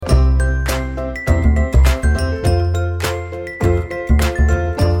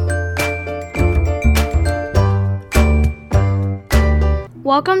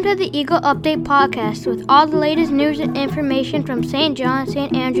Welcome to the Eagle Update Podcast with all the latest news and information from St. John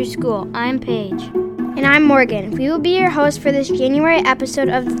St. Andrew's School. I'm Paige. And I'm Morgan. We will be your host for this January episode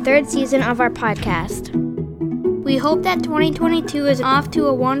of the third season of our podcast. We hope that 2022 is off to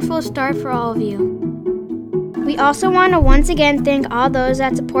a wonderful start for all of you. We also want to once again thank all those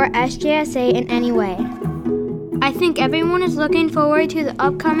that support SJSA in any way. I think everyone is looking forward to the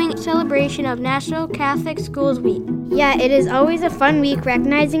upcoming celebration of National Catholic Schools Week. Yeah, it is always a fun week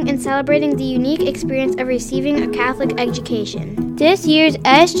recognizing and celebrating the unique experience of receiving a Catholic education. This year's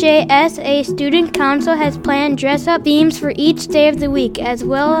SJSA Student Council has planned dress-up themes for each day of the week, as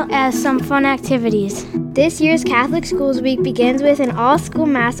well as some fun activities. This year's Catholic Schools Week begins with an all-school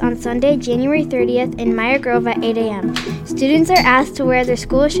Mass on Sunday, January 30th in Meyer Grove at 8 a.m. Students are asked to wear their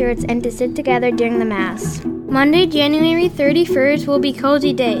school shirts and to sit together during the Mass. Monday, January 31st will be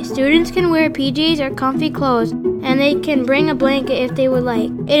Cozy Day. Students can wear PJs or comfy clothes, and they can bring a blanket if they would like.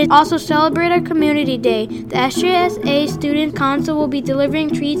 It is also Celebrate Our Community Day. The SJSA Student Council will be delivering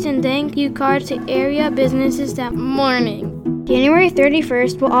treats and thank you cards to area businesses that morning. January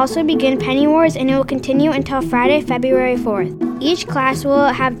 31st will also begin Penny Wars, and it will continue until Friday, February 4th. Each class will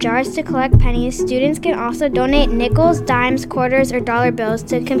have jars to collect pennies. Students can also donate nickels, dimes, quarters, or dollar bills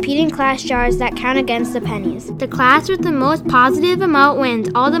to competing class jars that count against the pennies. The class with the most positive amount wins.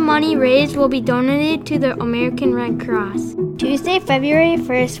 All the money raised will be donated to the American Red Cross. Tuesday, February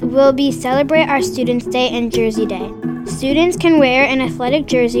 1st will be Celebrate Our Students Day and Jersey Day. Students can wear an athletic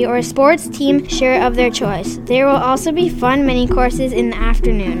jersey or a sports team shirt of their choice. There will also be fun mini courses in the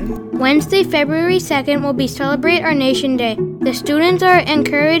afternoon. Wednesday, February 2nd will be Celebrate Our Nation Day. The students are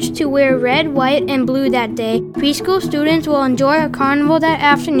encouraged to wear red, white, and blue that day. Preschool students will enjoy a carnival that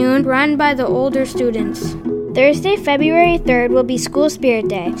afternoon run by the older students. Thursday, February 3rd will be School Spirit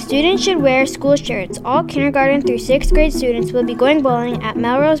Day. Students should wear school shirts. All kindergarten through 6th grade students will be going bowling at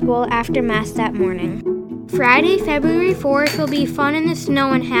Melrose Bowl after Mass that morning. Friday, February 4th will be Fun in the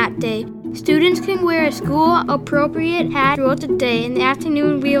Snow and Hat Day. Students can wear a school-appropriate hat throughout the day. In the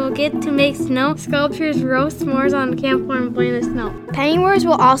afternoon, we will get to make snow sculptures, roast s'mores on the campfire, and play in the snow. Penny Wars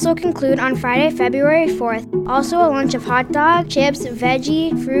will also conclude on Friday, February 4th. Also, a lunch of hot dog, chips,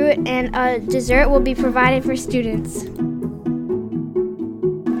 veggie, fruit, and a dessert will be provided for students.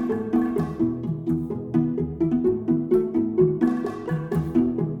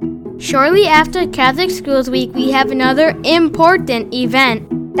 Shortly after Catholic Schools Week, we have another important event.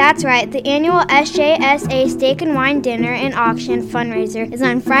 That's right, the annual SJSA Steak and Wine Dinner and Auction fundraiser is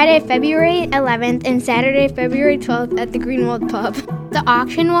on Friday, February 11th and Saturday, February 12th at the Greenwald Pub. The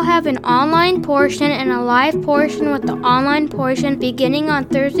auction will have an online portion and a live portion, with the online portion beginning on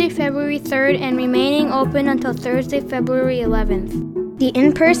Thursday, February 3rd and remaining open until Thursday, February 11th. The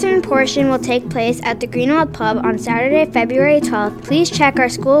in-person portion will take place at the Greenwald Pub on Saturday, February 12th. Please check our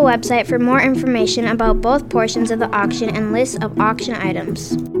school website for more information about both portions of the auction and lists of auction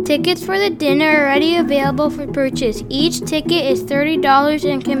items. Tickets for the dinner are already available for purchase. Each ticket is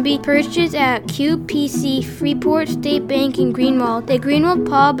 $30 and can be purchased at QPC Freeport State Bank in Greenwald, the Greenwald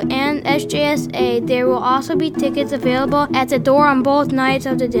Pub, and SJSA. There will also be tickets available at the door on both nights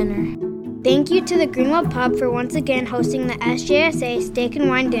of the dinner. Thank you to the Greenwald Pub for once again hosting the SJSA Steak and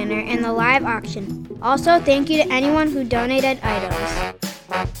Wine Dinner and the live auction. Also, thank you to anyone who donated items.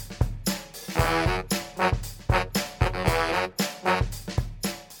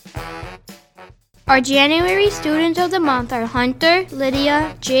 Our January students of the month are Hunter,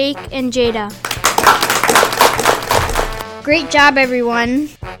 Lydia, Jake, and Jada. Great job, everyone.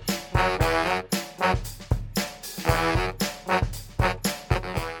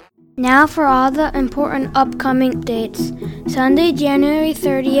 Now for all the important upcoming dates. Sunday, January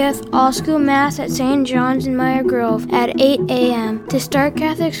 30th, all-school Mass at St. John's in Meyer Grove at 8 a.m. to start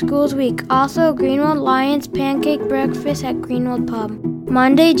Catholic Schools Week. Also, Greenwald Lions Pancake Breakfast at Greenwald Pub.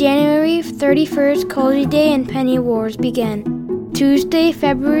 Monday, January 31st, Cozy Day and Penny Wars begin. Tuesday,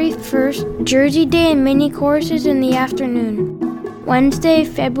 February 1st, Jersey Day and mini courses in the afternoon. Wednesday,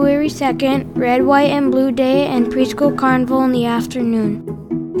 February 2nd, Red, White, and Blue Day and Preschool Carnival in the afternoon.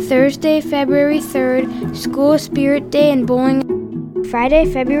 Thursday, February 3rd, School Spirit Day and bowling. Friday,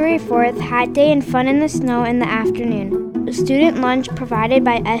 February 4th, Hat Day and Fun in the Snow in the afternoon. Student lunch provided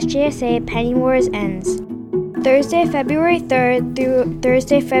by SJSA Penny Wars ends. Thursday, February 3rd through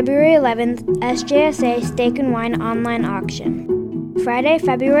Thursday, February 11th, SJSA Steak and Wine online auction. Friday,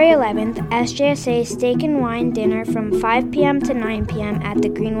 February 11th, SJSA Steak and Wine Dinner from 5 p.m. to 9 p.m. at the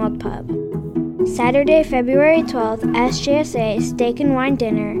Greenwald Pub. Saturday, February 12th, SJSA Steak and Wine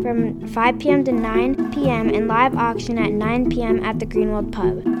Dinner from 5 p.m. to 9 p.m. and live auction at 9 p.m. at the Greenwald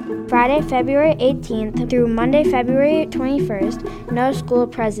Pub. Friday, February 18th through Monday, February 21st, no school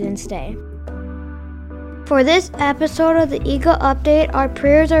President's Day. For this episode of the Eagle Update, our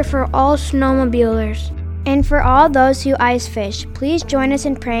prayers are for all snowmobilers. And for all those who ice fish, please join us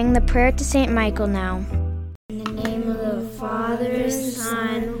in praying the prayer to St. Michael now. In the name of the Father,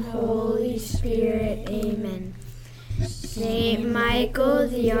 Son, Holy Spirit, amen. Saint Michael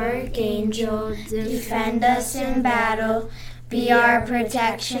the Archangel, defend us in battle. Be our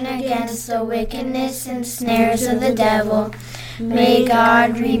protection against the wickedness and snares of the devil. May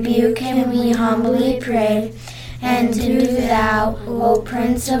God rebuke him, we humbly pray. And do thou, O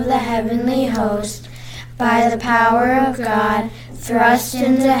Prince of the heavenly host, by the power of God, thrust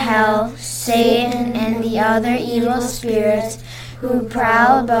into hell Satan and the other evil spirits who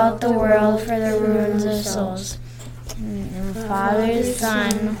prowl about the world for the ruins of souls. In the Father,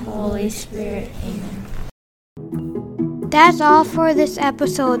 Son, Holy Spirit, amen. That's all for this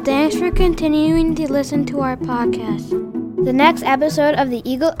episode. Thanks for continuing to listen to our podcast. The next episode of the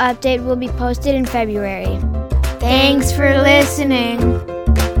Eagle Update will be posted in February. Thanks for listening.